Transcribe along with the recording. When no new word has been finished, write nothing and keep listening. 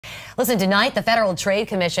Listen, tonight the Federal Trade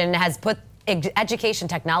Commission has put education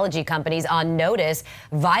technology companies on notice.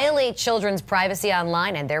 Violate children's privacy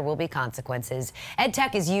online and there will be consequences.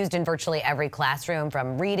 EdTech is used in virtually every classroom,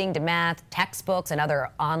 from reading to math, textbooks, and other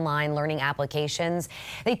online learning applications.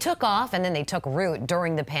 They took off and then they took root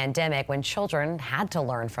during the pandemic when children had to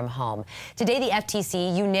learn from home. Today, the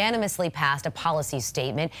FTC unanimously passed a policy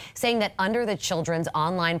statement saying that under the Children's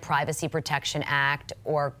Online Privacy Protection Act,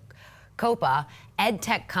 or COPPA,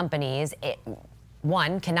 EdTech companies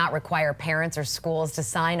cannot require parents or schools to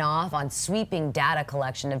sign off on sweeping data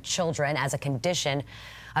collection of children as a condition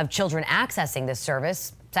of children accessing this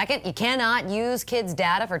service. Second, you cannot use kids'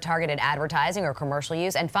 data for targeted advertising or commercial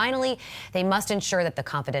use. And finally, they must ensure that the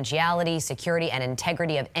confidentiality, security, and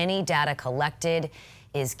integrity of any data collected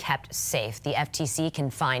is kept safe. The FTC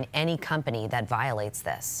can fine any company that violates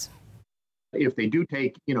this. If they do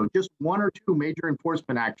take, just one or two major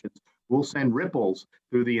enforcement actions, we'll send ripples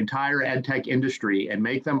through the entire edtech industry and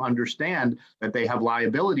make them understand that they have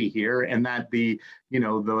liability here, and that the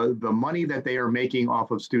money that they are making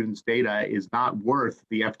off of students' data is not worth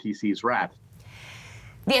the FTC's wrath.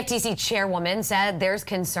 The FTC chairwoman said there's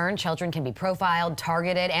concern children can be profiled,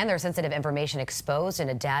 targeted, and their sensitive information exposed in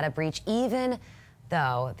a data breach, even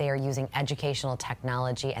though they are using educational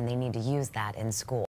technology and they need to use that in school.